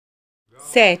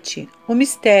7. O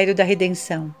mistério da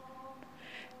redenção.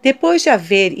 Depois de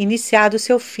haver iniciado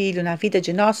seu filho na vida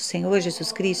de nosso Senhor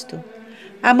Jesus Cristo,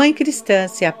 a mãe cristã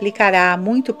se aplicará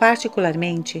muito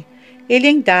particularmente ele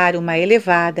em dar uma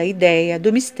elevada ideia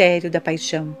do mistério da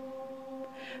paixão.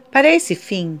 Para esse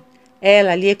fim,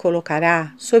 ela lhe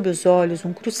colocará sob os olhos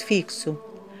um crucifixo,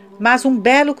 mas um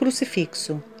belo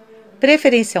crucifixo,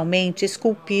 preferencialmente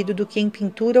esculpido do que em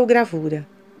pintura ou gravura.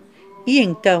 E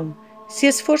então se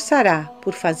esforçará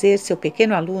por fazer seu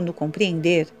pequeno aluno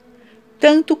compreender,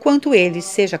 tanto quanto ele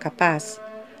seja capaz,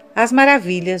 as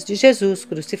maravilhas de Jesus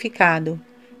crucificado,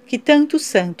 que tantos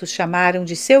santos chamaram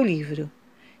de seu livro,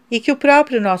 e que o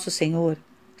próprio Nosso Senhor,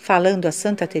 falando a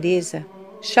Santa Teresa,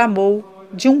 chamou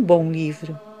de um bom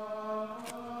livro.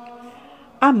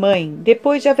 A mãe,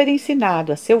 depois de haver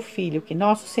ensinado a seu filho que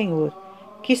Nosso Senhor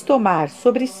quis tomar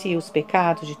sobre si os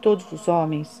pecados de todos os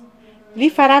homens, lhe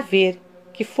fará ver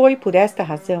que foi por esta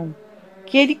razão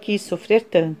que ele quis sofrer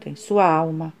tanto em sua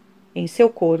alma, em seu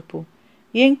corpo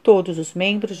e em todos os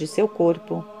membros de seu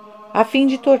corpo, a fim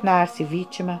de tornar-se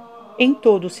vítima em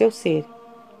todo o seu ser,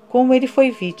 como ele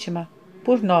foi vítima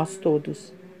por nós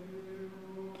todos.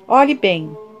 Olhe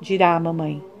bem, dirá a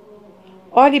mamãe.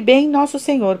 Olhe bem Nosso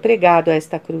Senhor pregado a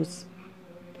esta cruz.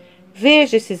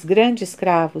 Veja esses grandes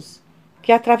cravos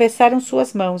que atravessaram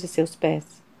suas mãos e seus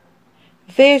pés.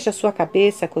 Veja sua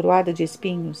cabeça coroada de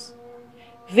espinhos.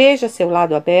 Veja seu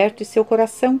lado aberto e seu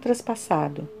coração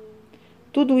traspassado.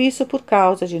 Tudo isso por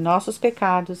causa de nossos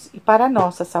pecados e para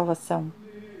nossa salvação.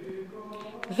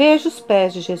 Veja os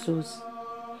pés de Jesus.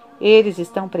 Eles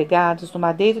estão pregados no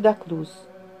madeiro da cruz,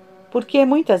 porque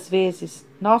muitas vezes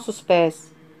nossos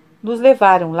pés nos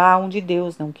levaram lá onde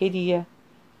Deus não queria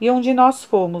e onde nós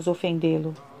fomos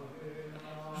ofendê-lo.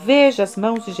 Veja as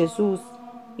mãos de Jesus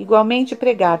igualmente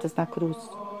pregadas na cruz,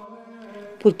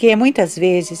 porque muitas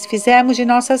vezes fizemos de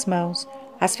nossas mãos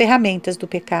as ferramentas do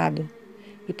pecado,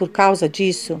 e por causa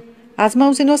disso, as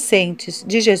mãos inocentes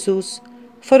de Jesus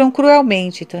foram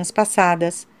cruelmente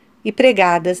transpassadas e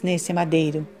pregadas nesse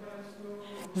madeiro.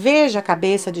 Veja a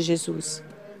cabeça de Jesus.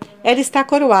 Ela está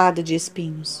coroada de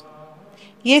espinhos.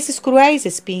 E esses cruéis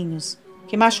espinhos,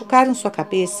 que machucaram sua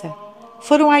cabeça,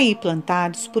 foram aí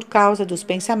plantados por causa dos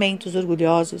pensamentos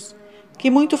orgulhosos que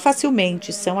muito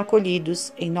facilmente são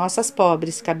acolhidos em nossas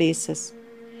pobres cabeças.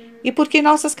 E porque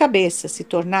nossas cabeças se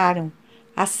tornaram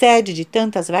a sede de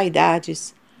tantas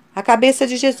vaidades, a cabeça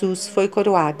de Jesus foi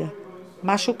coroada,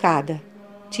 machucada,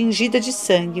 tingida de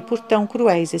sangue por tão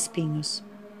cruéis espinhos.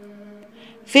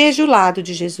 Veja o lado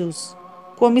de Jesus,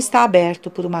 como está aberto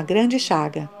por uma grande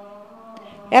chaga.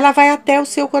 Ela vai até o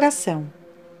seu coração,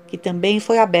 que também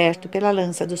foi aberto pela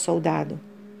lança do soldado.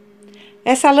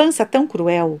 Essa lança tão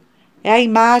cruel é a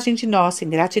imagem de nossa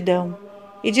ingratidão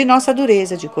e de nossa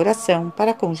dureza de coração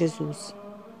para com Jesus.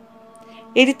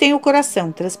 Ele tem o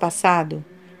coração traspassado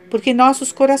porque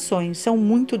nossos corações são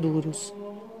muito duros,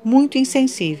 muito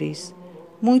insensíveis,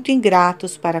 muito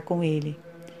ingratos para com Ele.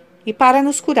 E para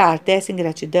nos curar dessa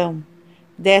ingratidão,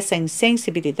 dessa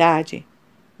insensibilidade,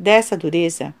 dessa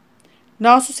dureza,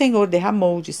 Nosso Senhor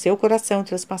derramou de seu coração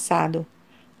traspassado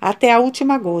até a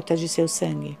última gota de seu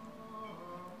sangue.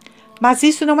 Mas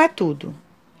isso não é tudo.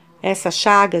 Essas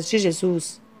chagas de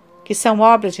Jesus, que são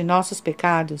obra de nossos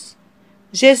pecados,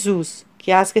 Jesus,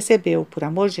 que as recebeu por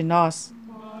amor de nós,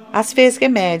 as fez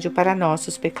remédio para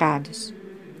nossos pecados.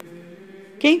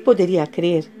 Quem poderia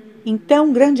crer em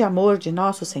tão grande amor de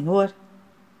nosso Senhor?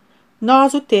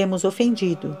 Nós o temos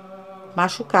ofendido,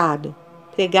 machucado,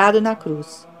 pregado na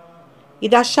cruz. E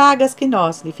das chagas que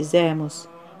nós lhe fizemos,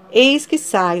 eis que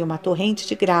sai uma torrente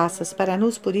de graças para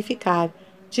nos purificar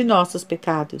de nossos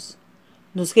pecados,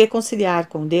 nos reconciliar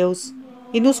com Deus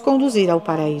e nos conduzir ao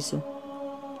paraíso.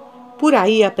 Por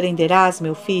aí aprenderás,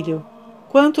 meu filho,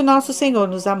 quanto nosso Senhor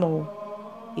nos amou,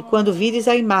 e quando vires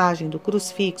a imagem do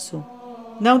crucifixo,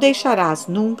 não deixarás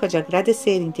nunca de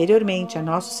agradecer interiormente a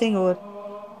nosso Senhor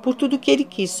por tudo que Ele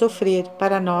quis sofrer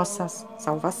para nossa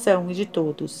salvação e de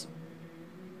todos.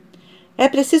 É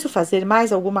preciso fazer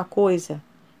mais alguma coisa,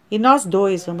 e nós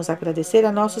dois vamos agradecer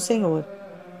a nosso Senhor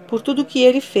por tudo que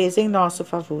Ele fez em nosso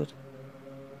favor.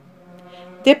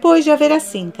 Depois de haver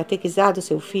assim catequizado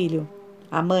seu filho,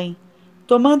 a mãe,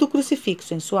 tomando o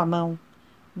crucifixo em sua mão,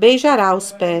 beijará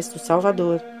os pés do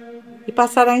Salvador e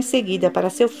passará em seguida para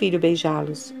seu filho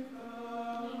beijá-los.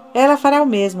 Ela fará o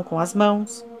mesmo com as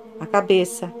mãos, a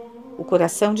cabeça, o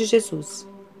coração de Jesus.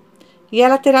 E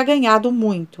ela terá ganhado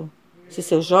muito, se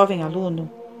seu jovem aluno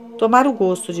tomar o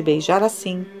gosto de beijar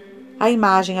assim a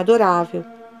imagem adorável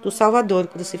do Salvador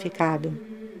crucificado.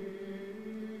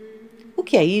 O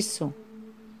que é isso?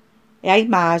 É a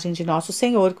imagem de Nosso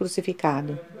Senhor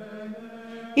crucificado.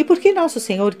 E por que nosso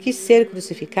Senhor quis ser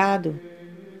crucificado?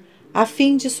 A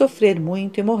fim de sofrer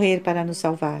muito e morrer para nos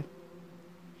salvar.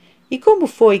 E como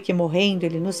foi que, morrendo,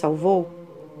 ele nos salvou?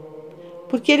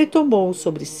 Porque ele tomou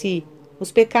sobre si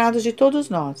os pecados de todos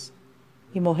nós,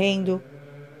 e morrendo,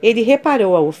 ele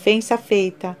reparou a ofensa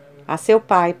feita a seu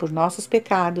Pai por nossos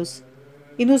pecados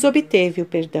e nos obteve o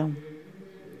perdão.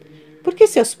 Por que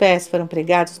seus pés foram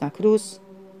pregados na cruz?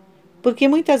 Porque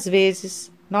muitas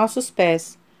vezes nossos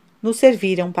pés nos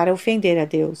serviram para ofender a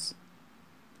Deus.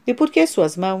 E por que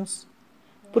suas mãos?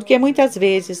 Porque muitas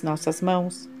vezes nossas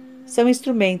mãos são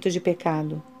instrumentos de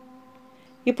pecado.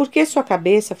 E por que sua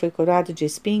cabeça foi coroada de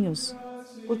espinhos?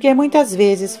 Porque muitas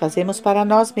vezes fazemos para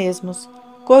nós mesmos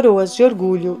coroas de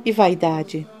orgulho e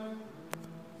vaidade.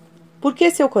 Por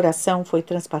que seu coração foi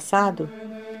transpassado?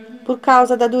 Por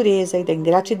causa da dureza e da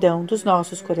ingratidão dos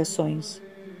nossos corações.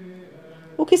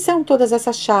 O que são todas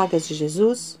essas chagas de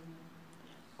Jesus?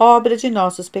 Obra de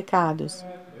nossos pecados,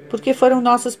 porque foram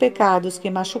nossos pecados que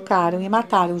machucaram e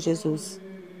mataram Jesus.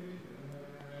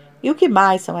 E o que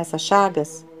mais são essas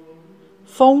chagas?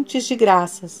 Fontes de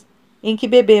graças, em que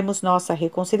bebemos nossa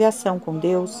reconciliação com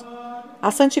Deus,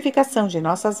 a santificação de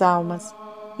nossas almas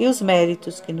e os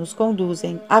méritos que nos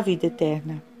conduzem à vida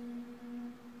eterna.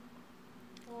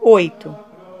 8.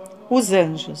 Os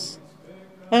anjos.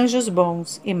 Anjos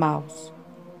bons e maus.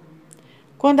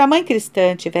 Quando a mãe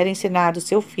cristã tiver ensinado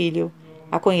seu filho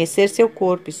a conhecer seu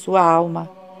corpo e sua alma,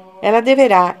 ela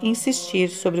deverá insistir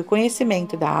sobre o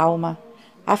conhecimento da alma,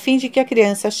 a fim de que a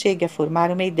criança chegue a formar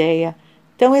uma ideia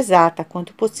tão exata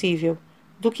quanto possível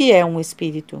do que é um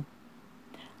espírito.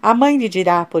 A mãe lhe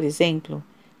dirá, por exemplo,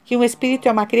 que um espírito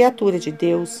é uma criatura de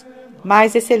Deus,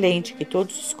 mais excelente que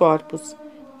todos os corpos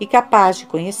e capaz de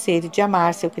conhecer e de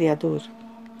amar seu Criador.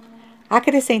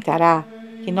 Acrescentará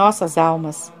que nossas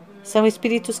almas são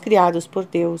espíritos criados por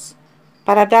Deus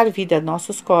para dar vida a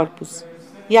nossos corpos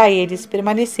e a eles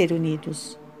permanecer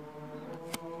unidos.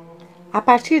 A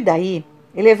partir daí,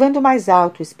 elevando mais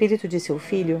alto o espírito de seu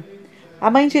filho, a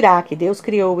mãe dirá que Deus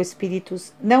criou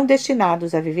espíritos não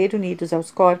destinados a viver unidos aos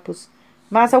corpos,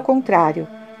 mas, ao contrário,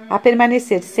 a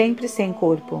permanecer sempre sem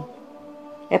corpo.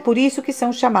 É por isso que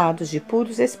são chamados de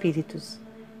puros espíritos.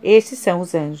 Esses são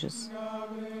os anjos.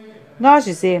 Nós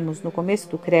dizemos, no começo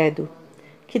do credo,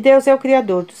 que Deus é o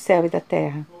Criador do céu e da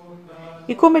terra.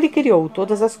 E como Ele criou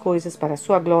todas as coisas para a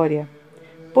sua glória,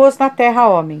 pôs na terra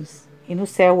homens e no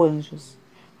céu anjos,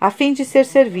 a fim de ser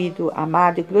servido,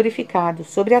 amado e glorificado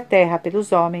sobre a terra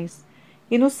pelos homens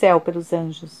e no céu pelos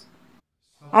anjos.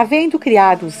 Havendo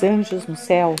criado os anjos no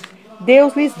céu,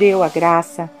 Deus lhes deu a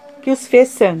graça que os fez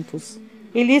santos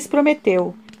e lhes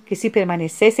prometeu que, se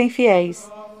permanecessem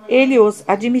fiéis, Ele os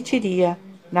admitiria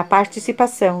na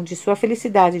participação de sua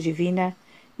felicidade divina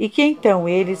e que então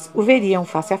eles o veriam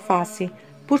face a face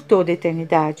por toda a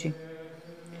eternidade.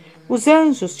 Os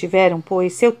anjos tiveram,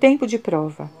 pois, seu tempo de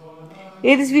prova.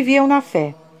 Eles viviam na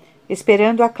fé,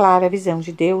 esperando a clara visão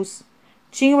de Deus,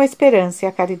 tinham a esperança e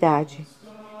a caridade,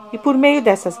 e por meio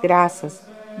dessas graças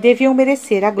deviam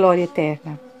merecer a glória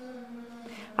eterna.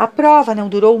 A prova não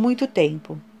durou muito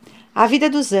tempo. A vida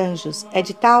dos anjos é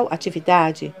de tal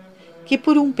atividade que,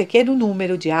 por um pequeno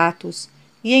número de atos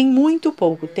e em muito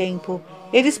pouco tempo,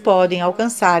 eles podem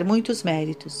alcançar muitos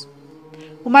méritos.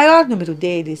 O maior número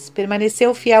deles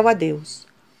permaneceu fiel a Deus.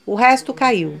 O resto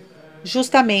caiu,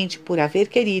 justamente por haver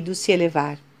querido se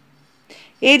elevar.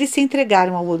 Eles se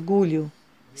entregaram ao orgulho,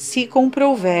 se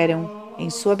comprouveram em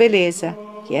sua beleza,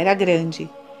 que era grande,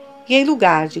 e em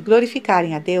lugar de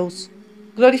glorificarem a Deus,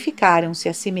 glorificaram-se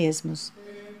a si mesmos.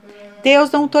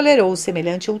 Deus não tolerou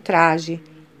semelhante ultraje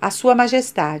à sua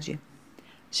majestade.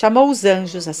 Chamou os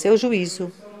anjos a seu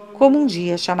juízo, como um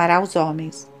dia chamará os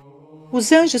homens.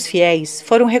 Os anjos fiéis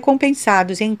foram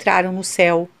recompensados e entraram no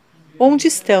céu, onde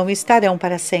estão e estarão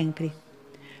para sempre.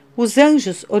 Os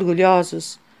anjos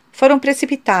orgulhosos foram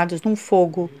precipitados num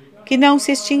fogo que não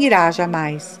se extinguirá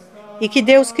jamais, e que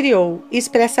Deus criou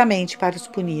expressamente para os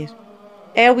punir.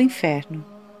 É o inferno.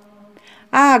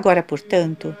 Há agora,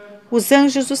 portanto, os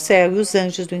anjos do céu e os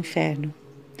anjos do inferno.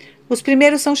 Os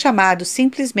primeiros são chamados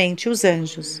simplesmente os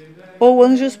anjos, ou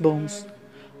anjos bons.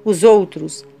 Os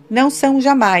outros não são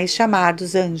jamais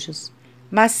chamados anjos,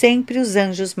 mas sempre os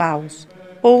anjos maus,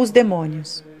 ou os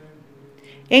demônios.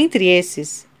 Entre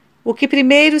esses, o que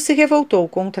primeiro se revoltou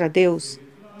contra Deus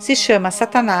se chama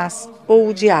Satanás, ou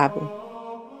o diabo.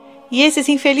 E esses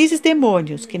infelizes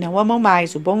demônios, que não amam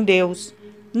mais o bom Deus,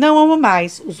 não amam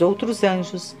mais os outros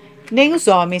anjos, nem os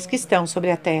homens que estão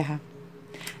sobre a terra.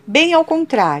 Bem ao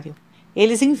contrário,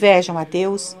 eles invejam a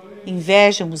Deus,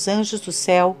 invejam os anjos do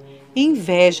céu e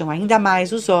invejam ainda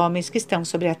mais os homens que estão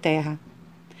sobre a terra.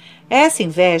 Essa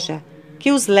inveja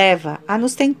que os leva a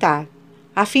nos tentar,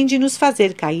 a fim de nos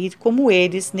fazer cair como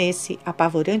eles nesse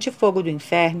apavorante fogo do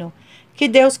inferno que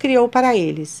Deus criou para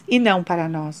eles e não para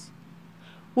nós.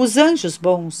 Os anjos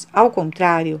bons, ao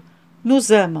contrário,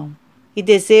 nos amam e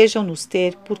desejam nos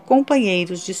ter por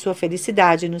companheiros de sua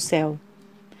felicidade no céu.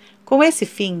 Com esse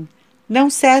fim, não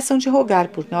cessam de rogar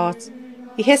por nós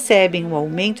e recebem um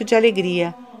aumento de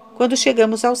alegria quando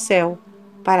chegamos ao céu,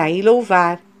 para aí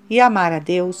louvar e amar a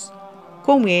Deus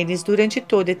com eles durante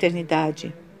toda a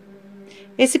eternidade.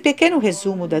 Esse pequeno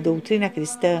resumo da doutrina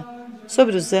cristã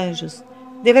sobre os anjos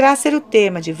deverá ser o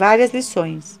tema de várias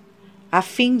lições, a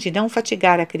fim de não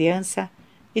fatigar a criança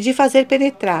e de fazer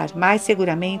penetrar mais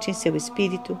seguramente em seu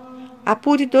espírito a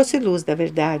pura e doce luz da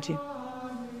verdade.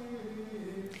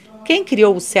 Quem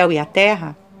criou o céu e a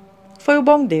terra? Foi o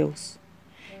bom Deus.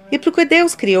 E porque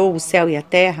Deus criou o céu e a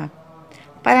terra,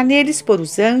 para neles pôr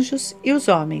os anjos e os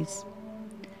homens.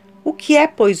 O que é,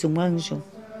 pois, um anjo?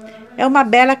 É uma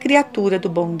bela criatura do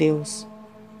bom Deus.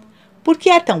 Por que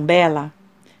é tão bela?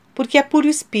 Porque é puro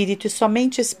espírito e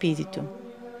somente espírito.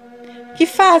 Que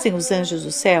fazem os anjos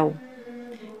do céu?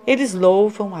 Eles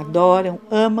louvam, adoram,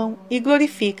 amam e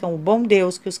glorificam o bom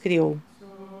Deus que os criou.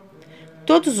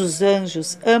 Todos os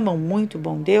anjos amam muito o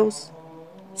bom Deus?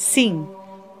 Sim,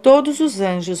 todos os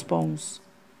anjos bons.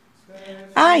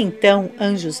 Há então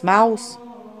anjos maus?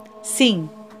 Sim,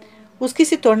 os que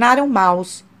se tornaram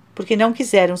maus porque não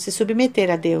quiseram se submeter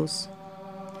a Deus.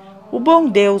 O bom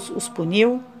Deus os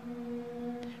puniu?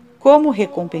 Como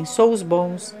recompensou os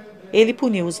bons, ele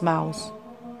puniu os maus.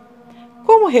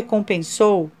 Como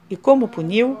recompensou e como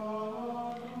puniu?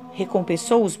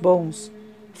 Recompensou os bons,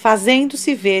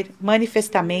 fazendo-se ver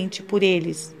manifestamente por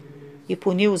eles, e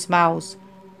puniu os maus,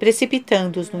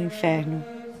 precipitando-os no inferno.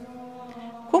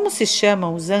 Como se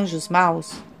chamam os anjos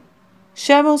maus?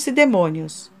 Chamam-se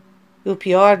demônios, e o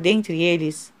pior dentre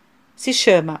eles se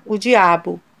chama o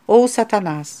diabo ou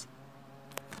Satanás.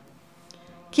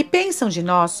 Que pensam de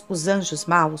nós os anjos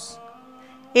maus?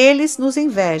 Eles nos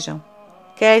invejam,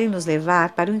 querem nos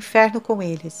levar para o inferno com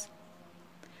eles.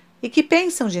 E que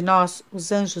pensam de nós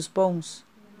os anjos bons?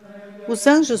 Os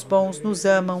anjos bons nos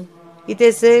amam e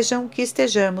desejam que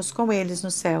estejamos com eles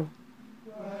no céu.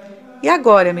 E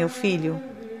agora, meu filho,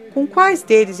 com quais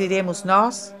deles iremos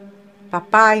nós?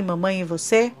 Papai, mamãe e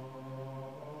você?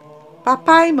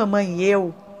 Papai, mamãe e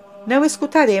eu não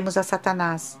escutaremos a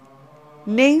Satanás,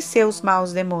 nem seus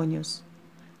maus demônios,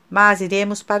 mas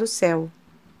iremos para o céu,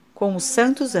 com os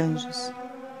santos anjos,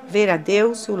 ver a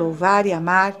Deus, o louvar e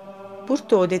amar por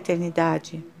toda a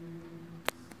eternidade.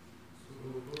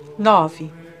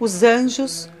 9. Os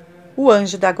anjos, o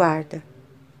anjo da guarda.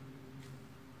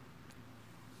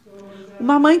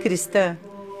 Uma mãe cristã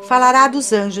falará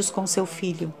dos anjos com seu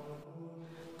filho.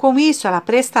 Com isso, ela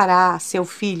prestará a seu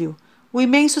filho o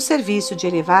imenso serviço de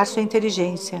elevar sua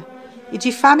inteligência e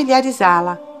de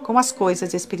familiarizá-la com as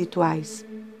coisas espirituais.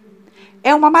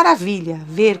 É uma maravilha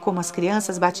ver como as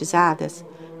crianças batizadas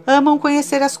amam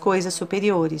conhecer as coisas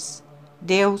superiores,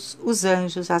 Deus, os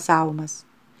anjos, as almas.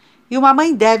 E uma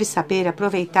mãe deve saber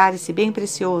aproveitar esse bem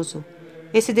precioso,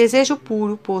 esse desejo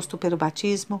puro posto pelo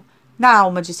batismo na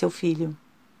alma de seu filho.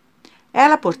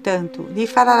 Ela, portanto, lhe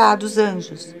falará dos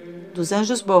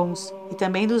anjos bons e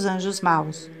também dos anjos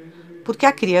maus, porque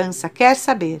a criança quer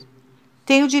saber,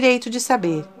 tem o direito de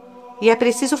saber, e é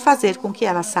preciso fazer com que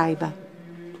ela saiba.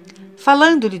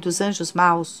 Falando-lhe dos anjos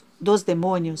maus, dos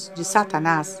demônios, de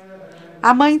Satanás,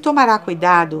 a mãe tomará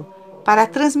cuidado para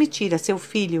transmitir a seu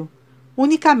filho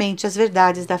unicamente as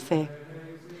verdades da fé.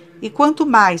 E quanto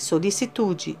mais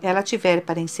solicitude ela tiver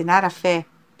para ensinar a fé,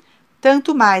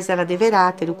 tanto mais ela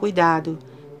deverá ter o cuidado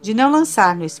de não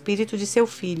lançar no espírito de seu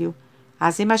filho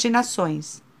as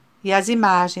imaginações e as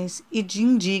imagens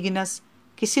indignas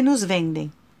que se nos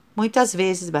vendem, muitas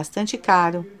vezes bastante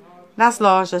caro, nas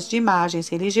lojas de imagens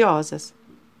religiosas.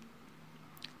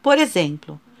 Por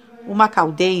exemplo, uma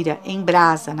caldeira em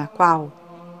brasa na qual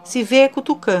se vê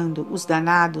cutucando os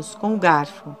danados com o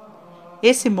garfo.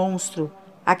 Esse monstro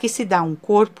a que se dá um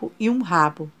corpo e um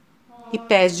rabo, e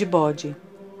pés de bode.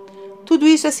 Tudo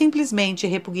isso é simplesmente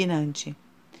repugnante.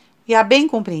 E a bem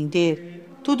compreender,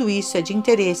 tudo isso é de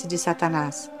interesse de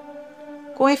Satanás.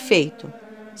 Com efeito,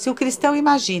 se o cristão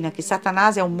imagina que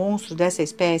Satanás é um monstro dessa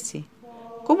espécie,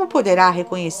 como poderá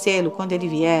reconhecê-lo quando ele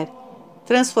vier,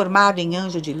 transformado em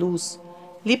anjo de luz,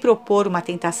 lhe propor uma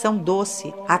tentação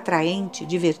doce, atraente,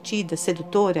 divertida,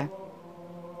 sedutora?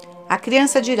 A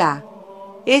criança dirá: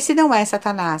 esse não é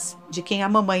Satanás, de quem a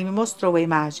mamãe me mostrou a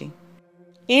imagem.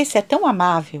 Esse é tão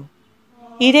amável.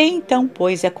 Irei então,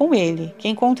 pois, é com ele que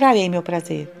encontrarei meu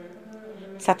prazer.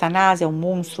 Satanás é um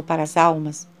monstro para as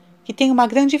almas que têm uma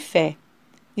grande fé,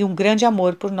 e um grande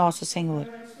amor por nosso Senhor.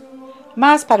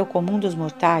 Mas para o comum dos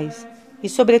mortais, e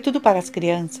sobretudo para as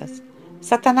crianças,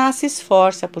 Satanás se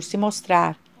esforça por se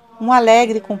mostrar um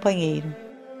alegre companheiro.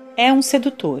 É um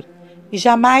sedutor e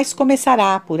jamais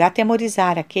começará por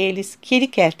atemorizar aqueles que ele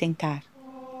quer tentar.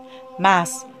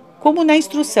 Mas, como na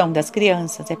instrução das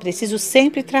crianças é preciso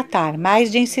sempre tratar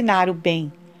mais de ensinar o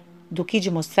bem do que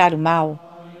de mostrar o mal,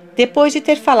 depois de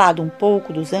ter falado um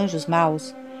pouco dos anjos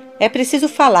maus, é preciso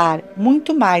falar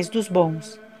muito mais dos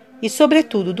bons, e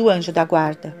sobretudo do anjo da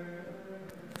guarda.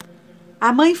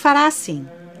 A mãe fará assim: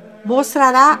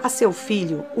 mostrará a seu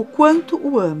filho o quanto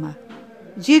o ama,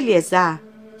 dir-lhes-á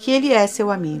que ele é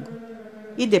seu amigo.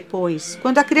 E depois,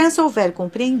 quando a criança houver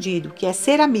compreendido que é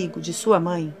ser amigo de sua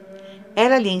mãe,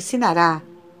 ela lhe ensinará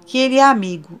que ele é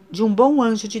amigo de um bom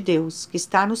anjo de Deus que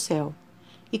está no céu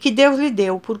e que Deus lhe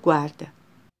deu por guarda.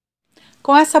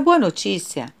 Com essa boa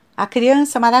notícia, a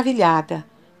criança maravilhada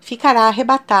ficará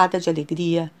arrebatada de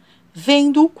alegria,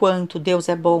 vendo o quanto Deus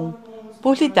é bom,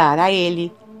 por lhe dar a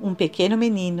ele, um pequeno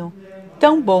menino,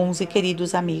 tão bons e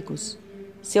queridos amigos,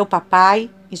 seu papai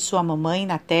e sua mamãe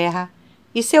na terra,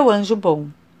 e seu anjo bom,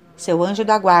 seu anjo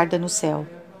da guarda no céu.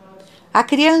 A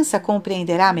criança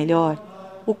compreenderá melhor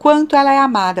o quanto ela é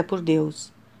amada por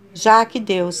Deus, já que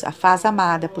Deus a faz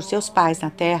amada por seus pais na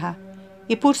terra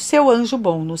e por seu anjo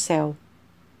bom no céu.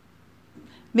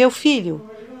 Meu filho,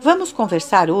 vamos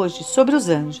conversar hoje sobre os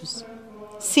anjos.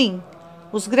 Sim,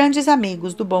 os grandes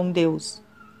amigos do bom Deus.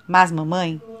 Mas,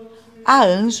 mamãe, há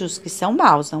anjos que são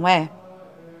maus, não é?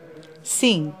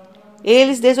 Sim,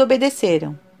 eles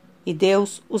desobedeceram e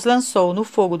Deus os lançou no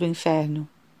fogo do inferno.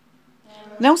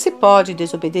 Não se pode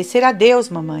desobedecer a Deus,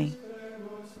 mamãe.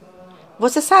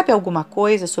 Você sabe alguma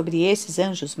coisa sobre esses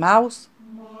anjos maus?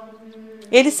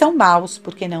 Eles são maus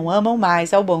porque não amam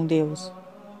mais ao bom Deus.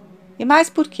 E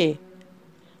mais por quê?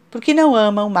 Porque não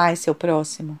amam mais seu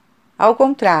próximo. Ao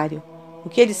contrário, o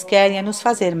que eles querem é nos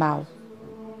fazer mal.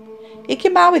 E que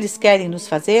mal eles querem nos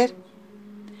fazer?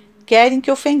 Querem que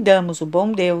ofendamos o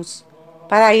bom Deus,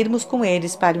 para irmos com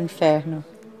eles para o inferno.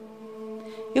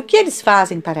 E o que eles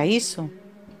fazem para isso?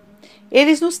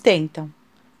 Eles nos tentam.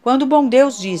 Quando o bom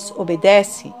Deus diz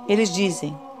obedece, eles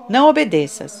dizem não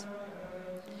obedeças.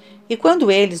 E quando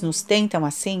eles nos tentam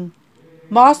assim,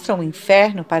 mostram o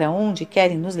inferno para onde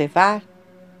querem nos levar?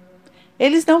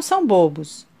 Eles não são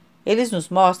bobos. Eles nos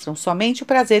mostram somente o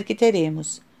prazer que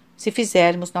teremos, se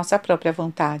fizermos nossa própria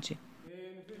vontade.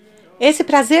 Esse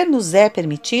prazer nos é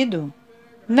permitido?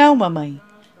 Não, mamãe.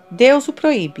 Deus o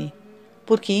proíbe,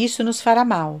 porque isso nos fará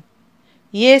mal.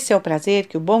 E esse é o prazer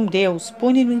que o bom Deus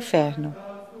pune no inferno.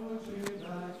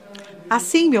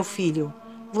 Assim, meu filho,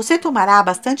 você tomará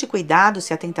bastante cuidado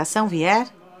se a tentação vier?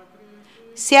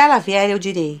 Se ela vier, eu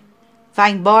direi: vá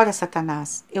embora,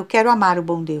 Satanás, eu quero amar o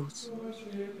bom Deus.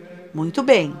 Muito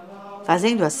bem,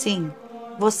 fazendo assim,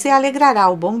 você alegrará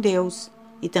o bom Deus,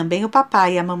 e também o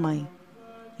papai e a mamãe,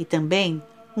 e também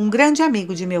um grande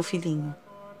amigo de meu filhinho.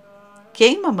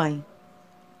 Quem, mamãe?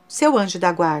 Seu anjo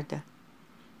da guarda.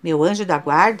 Meu anjo da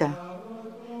guarda?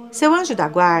 Seu anjo da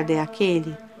guarda é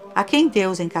aquele a quem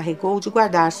Deus encarregou de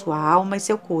guardar sua alma e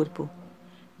seu corpo,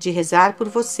 de rezar por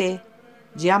você,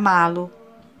 de amá-lo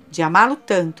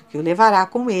tanto que o levará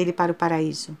com ele para o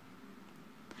paraíso.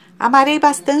 Amarei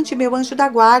bastante meu anjo da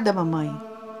guarda, mamãe,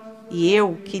 e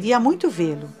eu queria muito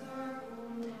vê-lo.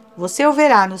 Você o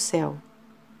verá no céu.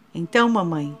 Então,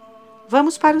 mamãe,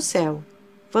 vamos para o céu.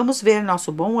 Vamos ver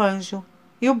nosso bom anjo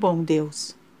e o bom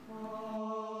Deus.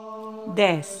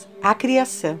 10. A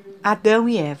criação, Adão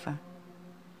e Eva.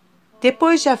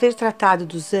 Depois de haver tratado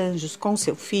dos anjos com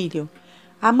seu filho,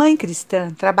 a mãe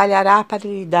cristã trabalhará para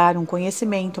lhe dar um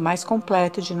conhecimento mais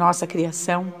completo de nossa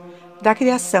criação, da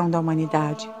criação da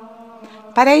humanidade.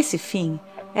 Para esse fim,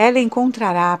 ela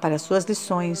encontrará para suas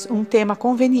lições um tema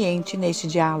conveniente neste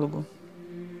diálogo.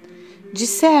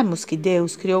 Dissemos que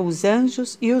Deus criou os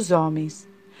anjos e os homens.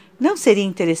 Não seria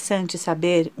interessante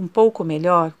saber um pouco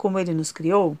melhor como ele nos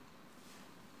criou?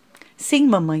 Sim,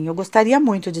 mamãe, eu gostaria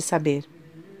muito de saber.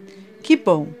 Que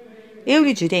bom! Eu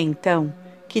lhe direi então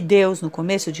que Deus, no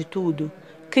começo de tudo,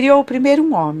 criou primeiro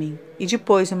um homem e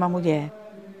depois uma mulher.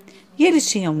 E eles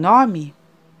tinham nome?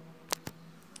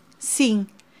 Sim,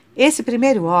 esse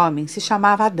primeiro homem se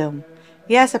chamava Adão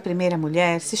e essa primeira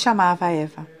mulher se chamava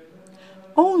Eva.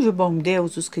 Onde o bom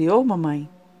Deus os criou, mamãe?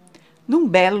 Num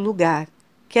belo lugar,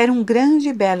 que era um grande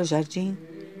e belo jardim,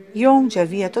 e onde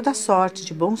havia toda sorte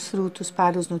de bons frutos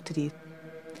para os nutrir.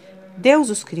 Deus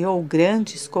os criou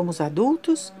grandes como os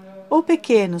adultos ou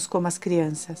pequenos como as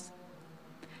crianças?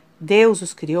 Deus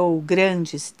os criou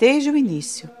grandes desde o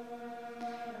início.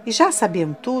 E já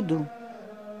sabiam tudo?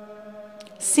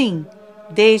 Sim,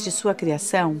 Desde sua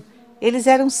criação, eles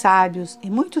eram sábios e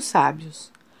muito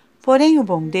sábios. Porém, o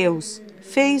bom Deus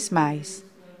fez mais.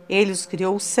 Ele os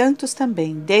criou santos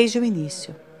também, desde o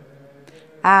início.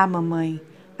 Ah, mamãe,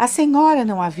 a senhora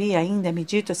não havia ainda me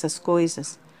dito essas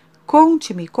coisas.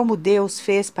 Conte-me como Deus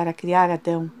fez para criar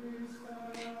Adão.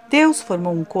 Deus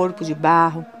formou um corpo de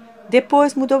barro,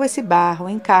 depois mudou esse barro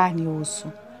em carne e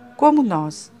osso, como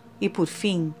nós, e por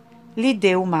fim, lhe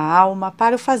deu uma alma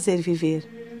para o fazer viver.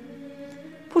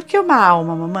 Por que uma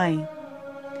alma, mamãe?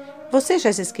 Você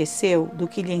já se esqueceu do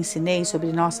que lhe ensinei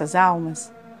sobre nossas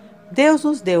almas? Deus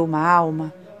nos deu uma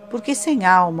alma, porque sem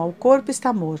alma o corpo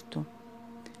está morto.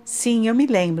 Sim, eu me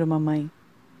lembro, mamãe.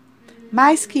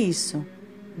 Mais que isso,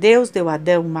 Deus deu a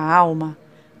Adão uma alma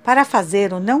para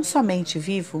fazê-lo não somente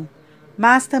vivo,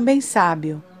 mas também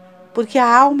sábio, porque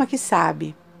a alma que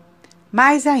sabe.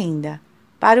 Mais ainda,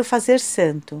 para o fazer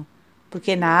santo,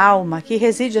 porque na alma que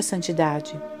reside a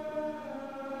santidade.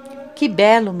 Que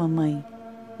belo, mamãe!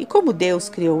 E como Deus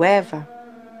criou Eva?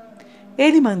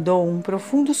 Ele mandou um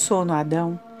profundo sono a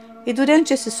Adão, e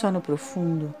durante esse sono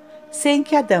profundo, sem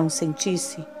que Adão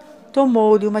sentisse,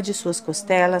 tomou-lhe uma de suas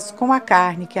costelas com a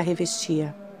carne que a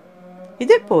revestia. E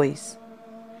depois?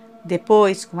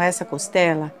 Depois, com essa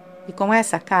costela e com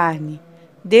essa carne,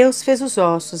 Deus fez os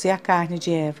ossos e a carne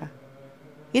de Eva.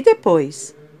 E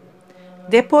depois?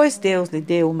 Depois Deus lhe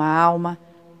deu uma alma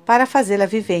para fazê-la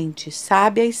vivente,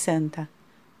 sábia e santa,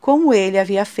 como ele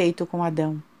havia feito com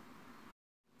Adão.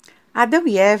 Adão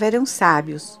e Eva eram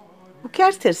sábios. O que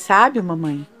é ser sábio,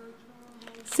 mamãe?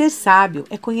 Ser sábio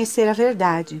é conhecer a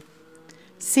verdade.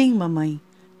 Sim, mamãe,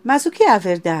 mas o que é a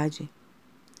verdade?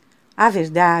 A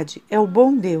verdade é o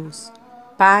bom Deus,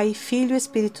 Pai, Filho e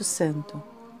Espírito Santo.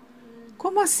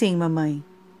 Como assim, mamãe?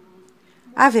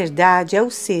 A verdade é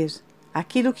o ser,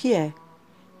 aquilo que é.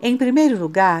 Em primeiro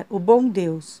lugar, o bom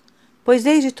Deus, pois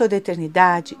desde toda a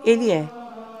eternidade Ele é.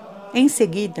 Em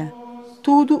seguida,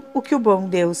 tudo o que o bom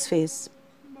Deus fez.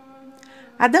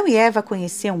 Adão e Eva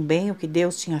conheciam bem o que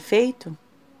Deus tinha feito?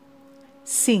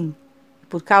 Sim, e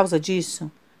por causa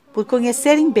disso, por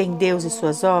conhecerem bem Deus e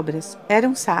suas obras,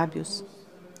 eram sábios.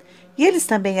 E eles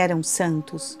também eram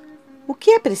santos. O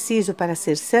que é preciso para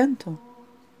ser santo?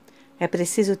 É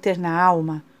preciso ter na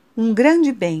alma um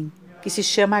grande bem, que se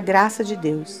chama a graça de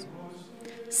Deus.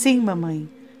 Sim, mamãe,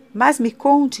 mas me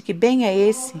conte que bem é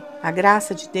esse, a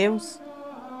graça de Deus?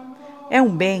 É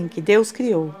um bem que Deus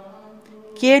criou,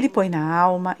 que Ele põe na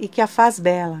alma e que a faz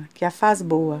bela, que a faz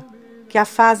boa, que a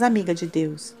faz amiga de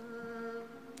Deus.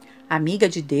 Amiga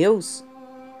de Deus?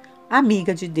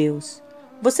 Amiga de Deus.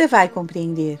 Você vai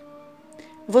compreender.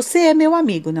 Você é meu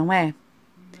amigo, não é?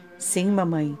 Sim,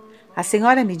 mamãe. A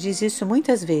senhora me diz isso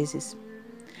muitas vezes.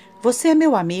 Você é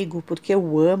meu amigo porque eu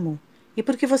o amo e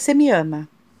porque você me ama.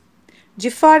 De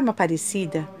forma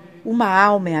parecida, uma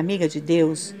alma é amiga de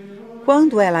Deus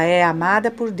quando ela é amada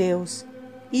por Deus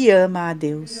e ama a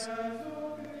Deus.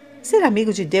 Ser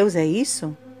amigo de Deus é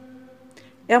isso?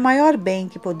 É o maior bem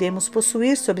que podemos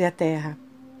possuir sobre a terra.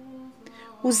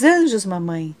 Os anjos,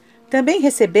 mamãe, também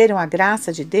receberam a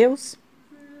graça de Deus?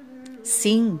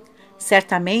 Sim,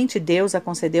 certamente Deus a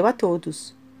concedeu a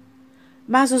todos.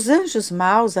 Mas os anjos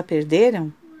maus a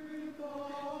perderam?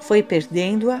 Foi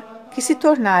perdendo-a que se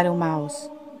tornaram maus.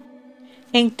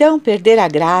 Então, perder a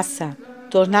graça,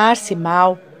 tornar-se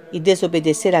mau e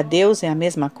desobedecer a Deus é a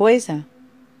mesma coisa?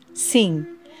 Sim,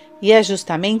 e é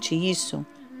justamente isso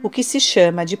o que se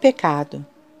chama de pecado.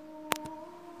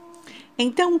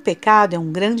 Então, o pecado é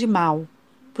um grande mal,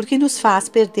 porque nos faz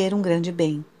perder um grande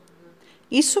bem.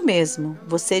 Isso mesmo,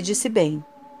 você disse bem.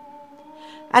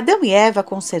 Adão e Eva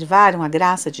conservaram a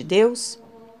graça de Deus?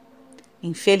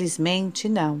 Infelizmente,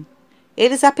 não.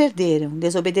 Eles a perderam,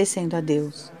 desobedecendo a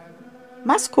Deus.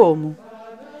 Mas como?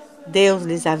 Deus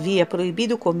lhes havia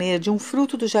proibido comer de um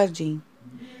fruto do jardim.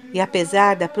 E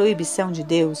apesar da proibição de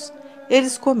Deus,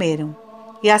 eles comeram,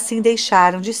 e assim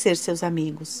deixaram de ser seus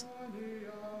amigos.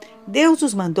 Deus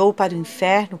os mandou para o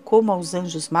inferno como aos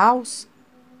anjos maus?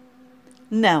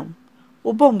 Não.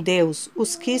 O bom Deus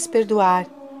os quis perdoar,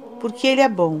 porque Ele é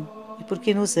bom e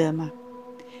porque nos ama.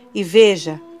 E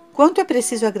veja quanto é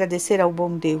preciso agradecer ao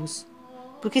bom Deus,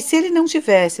 porque se Ele não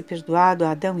tivesse perdoado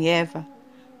a Adão e Eva,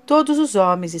 todos os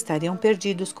homens estariam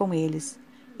perdidos com eles,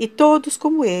 e todos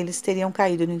como eles teriam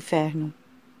caído no inferno.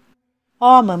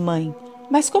 Oh, mamãe,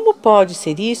 mas como pode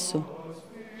ser isso?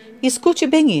 Escute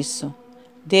bem isso.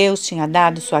 Deus tinha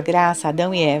dado sua graça a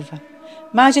Adão e Eva,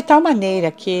 mas de tal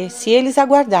maneira que, se eles a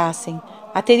guardassem,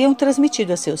 a teriam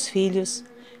transmitido a seus filhos,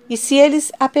 e se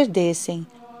eles a perdessem,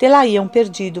 tê-la-iam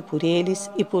perdido por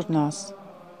eles e por nós.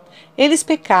 Eles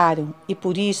pecaram e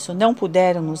por isso não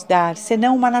puderam nos dar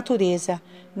senão uma natureza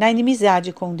na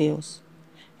inimizade com Deus.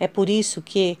 É por isso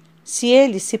que, se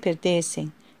eles se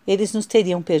perdessem, eles nos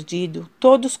teriam perdido,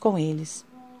 todos com eles.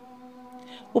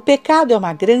 O pecado é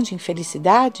uma grande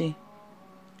infelicidade?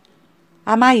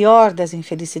 A maior das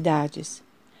infelicidades.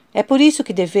 É por isso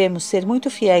que devemos ser muito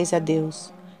fiéis a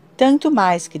Deus, tanto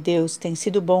mais que Deus tem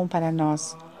sido bom para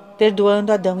nós,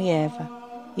 perdoando Adão e Eva,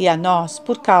 e a nós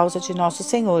por causa de nosso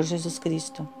Senhor Jesus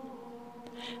Cristo.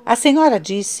 A senhora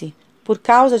disse, por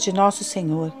causa de nosso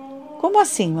Senhor. Como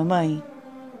assim, mamãe?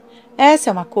 Essa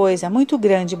é uma coisa muito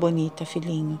grande e bonita,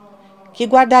 filhinho, que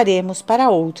guardaremos para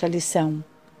outra lição.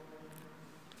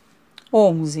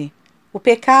 11. O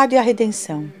pecado e a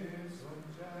redenção.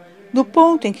 No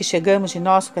ponto em que chegamos de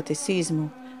nosso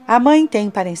catecismo, a mãe tem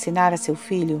para ensinar a seu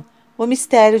filho o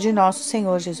mistério de nosso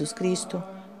Senhor Jesus Cristo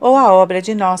ou a obra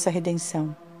de nossa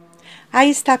redenção. Aí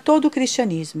está todo o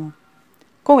cristianismo.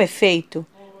 Com efeito,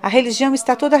 a religião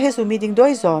está toda resumida em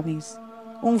dois homens,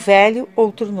 um velho,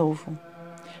 outro novo.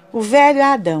 O velho é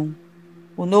Adão,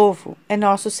 o novo é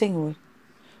nosso Senhor.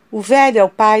 O velho é o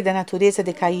pai da natureza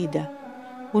decaída,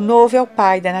 o novo é o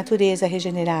pai da natureza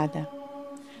regenerada.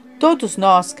 Todos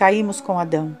nós caímos com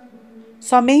Adão.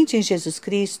 Somente em Jesus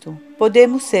Cristo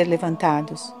podemos ser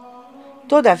levantados.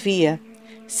 Todavia,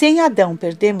 se em Adão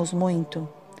perdemos muito,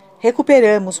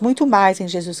 recuperamos muito mais em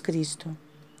Jesus Cristo.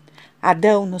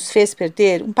 Adão nos fez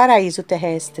perder um paraíso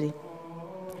terrestre.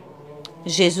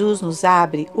 Jesus nos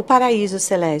abre o paraíso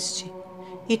celeste,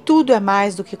 e tudo é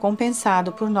mais do que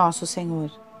compensado por nosso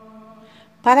Senhor.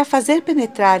 Para fazer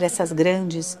penetrar essas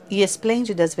grandes e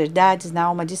esplêndidas verdades na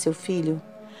alma de seu filho,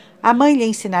 a mãe lhe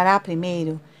ensinará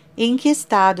primeiro em que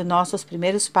estado nossos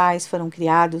primeiros pais foram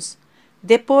criados,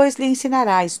 depois lhe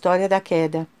ensinará a história da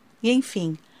queda e,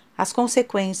 enfim, as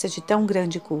consequências de tão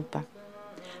grande culpa.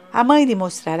 A mãe lhe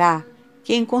mostrará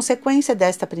que, em consequência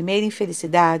desta primeira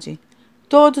infelicidade,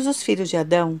 todos os filhos de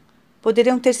Adão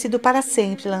poderiam ter sido para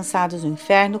sempre lançados no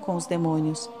inferno com os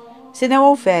demônios, se não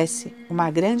houvesse uma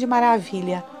grande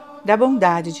maravilha da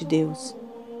bondade de Deus.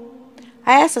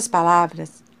 A essas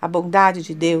palavras, a bondade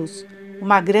de Deus,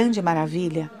 uma grande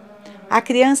maravilha, a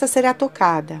criança será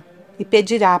tocada e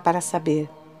pedirá para saber.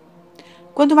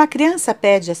 Quando uma criança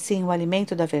pede assim o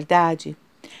alimento da verdade,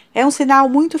 é um sinal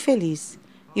muito feliz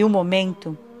e um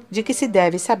momento de que se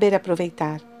deve saber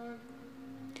aproveitar.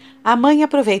 A mãe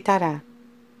aproveitará.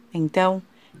 Então,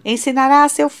 ensinará a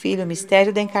seu filho o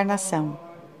mistério da encarnação.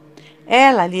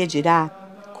 Ela lhe dirá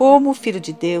como o Filho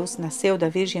de Deus nasceu da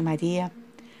Virgem Maria,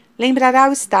 lembrará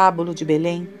o estábulo de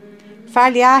Belém,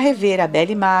 far-lhe-á rever a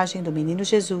bela imagem do menino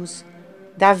Jesus,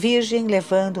 da Virgem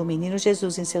levando o menino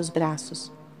Jesus em seus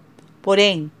braços.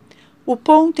 Porém, o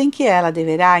ponto em que ela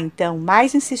deverá então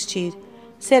mais insistir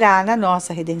será na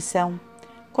nossa redenção,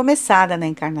 começada na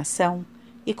encarnação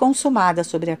e consumada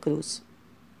sobre a cruz.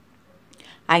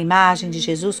 A imagem de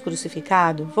Jesus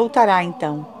crucificado voltará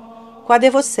então, com a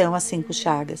devoção às 5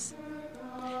 chagas.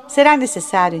 Será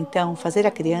necessário então fazer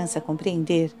a criança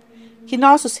compreender que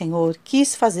nosso Senhor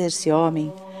quis fazer-se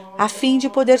homem a fim de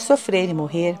poder sofrer e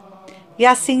morrer, e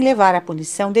assim levar a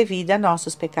punição devida a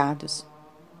nossos pecados.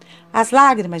 As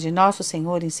lágrimas de nosso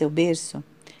Senhor em seu berço,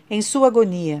 em sua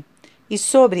agonia e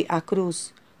sobre a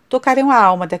cruz, tocarão a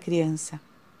alma da criança.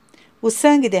 O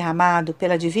sangue derramado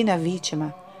pela divina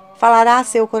vítima falará a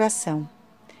seu coração,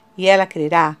 e ela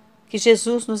crerá que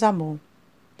Jesus nos amou.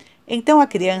 Então a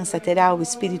criança terá o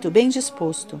espírito bem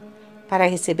disposto para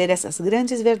receber essas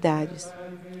grandes verdades,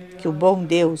 que o bom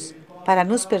Deus, para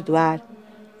nos perdoar,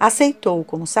 aceitou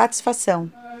como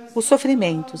satisfação os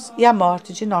sofrimentos e a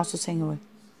morte de nosso Senhor.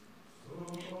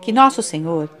 Que nosso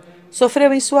Senhor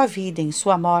sofreu em sua vida e em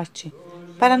sua morte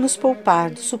para nos poupar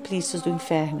dos suplícios do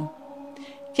inferno.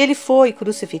 Que ele foi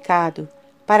crucificado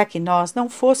para que nós não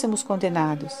fôssemos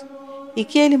condenados, e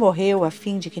que ele morreu a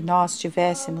fim de que nós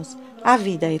tivéssemos a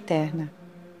vida eterna.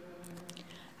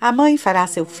 A mãe fará a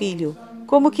seu filho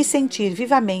como que sentir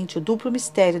vivamente o duplo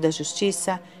mistério da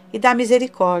justiça e da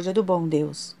misericórdia do bom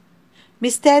Deus.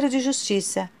 Mistério de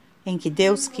justiça, em que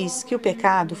Deus quis que o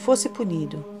pecado fosse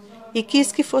punido, e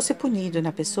quis que fosse punido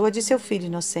na pessoa de seu filho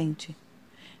inocente.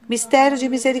 Mistério de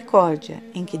misericórdia,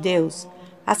 em que Deus,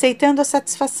 aceitando a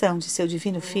satisfação de seu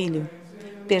divino Filho,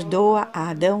 perdoa a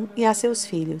Adão e a seus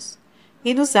filhos,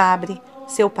 e nos abre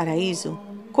seu paraíso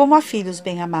como a filhos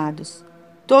bem-amados,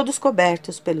 todos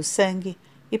cobertos pelo sangue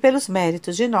e pelos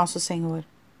méritos de nosso Senhor.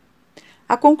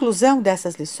 A conclusão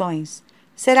dessas lições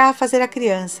será fazer a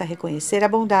criança reconhecer a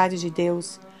bondade de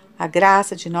Deus, a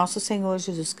graça de nosso Senhor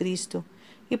Jesus Cristo,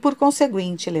 e por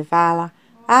conseguinte levá-la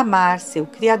a amar seu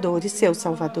Criador e seu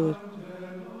Salvador.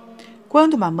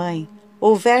 Quando uma mãe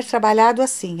houver trabalhado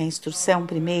assim a instrução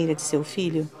primeira de seu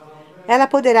filho, ela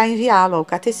poderá enviá-lo ao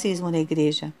catecismo na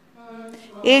igreja.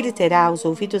 Ele terá os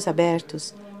ouvidos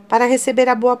abertos para receber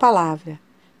a boa palavra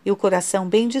e o coração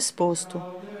bem disposto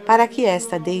para que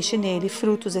esta deixe nele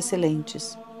frutos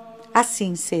excelentes.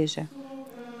 Assim seja.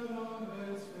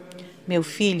 Meu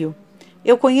filho,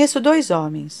 eu conheço dois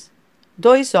homens,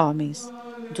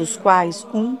 dos quais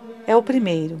um é o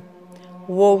primeiro,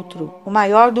 o outro o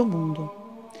maior do mundo.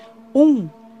 Um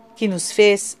que nos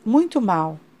fez muito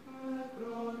mal,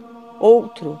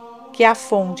 outro que é a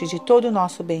fonte de todo o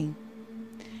nosso bem.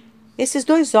 Esses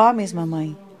dois homens,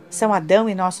 mamãe, são Adão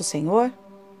e nosso Senhor?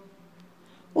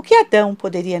 O que Adão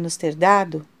poderia nos ter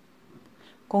dado?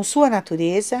 Com sua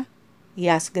natureza e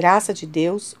as graças de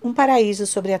Deus, um paraíso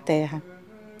sobre a terra.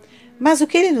 Mas o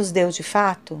que ele nos deu de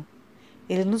fato?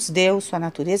 Ele nos deu sua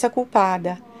natureza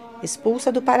culpada,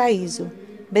 expulsa do paraíso,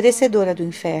 merecedora do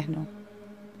inferno.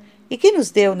 E que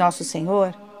nos deu nosso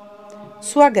Senhor?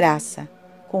 Sua graça,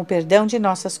 com o perdão de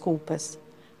nossas culpas,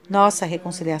 nossa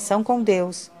reconciliação com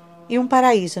Deus e um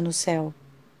paraíso no céu.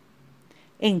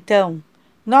 Então,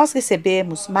 nós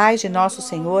recebemos mais de nosso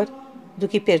Senhor do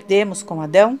que perdemos com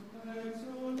Adão?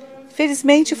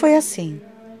 Felizmente foi assim,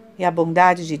 e a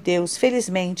bondade de Deus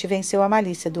felizmente venceu a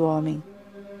malícia do homem.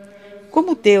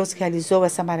 Como Deus realizou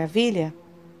essa maravilha?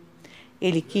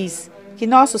 Ele quis que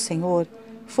nosso Senhor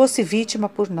fosse vítima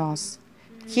por nós,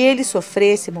 que ele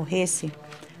sofresse e morresse,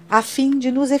 a fim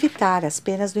de nos evitar as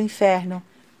penas do inferno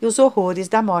e os horrores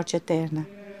da morte eterna.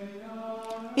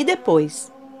 E depois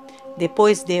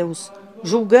Deus,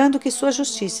 julgando que sua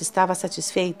justiça estava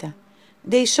satisfeita,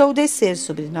 deixou descer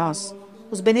sobre nós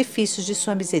os benefícios de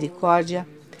sua misericórdia,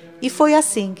 e foi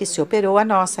assim que se operou a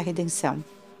nossa redenção.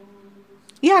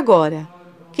 E agora,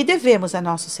 que devemos a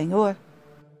nosso Senhor?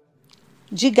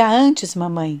 Diga antes,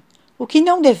 mamãe, o que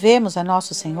não devemos a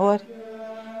nosso Senhor?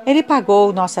 Ele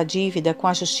pagou nossa dívida com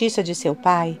a justiça de seu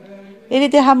Pai. Ele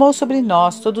derramou sobre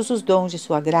nós todos os dons de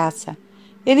sua graça.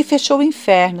 Ele fechou o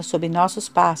inferno sob nossos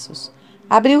passos.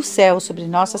 Abriu o céu sobre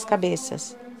nossas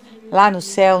cabeças. Lá no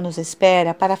céu nos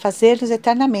espera para fazer-nos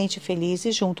eternamente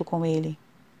felizes junto com Ele.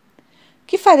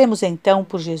 Que faremos então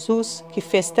por Jesus, que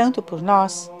fez tanto por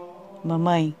nós?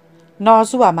 Mamãe,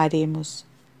 nós o amaremos.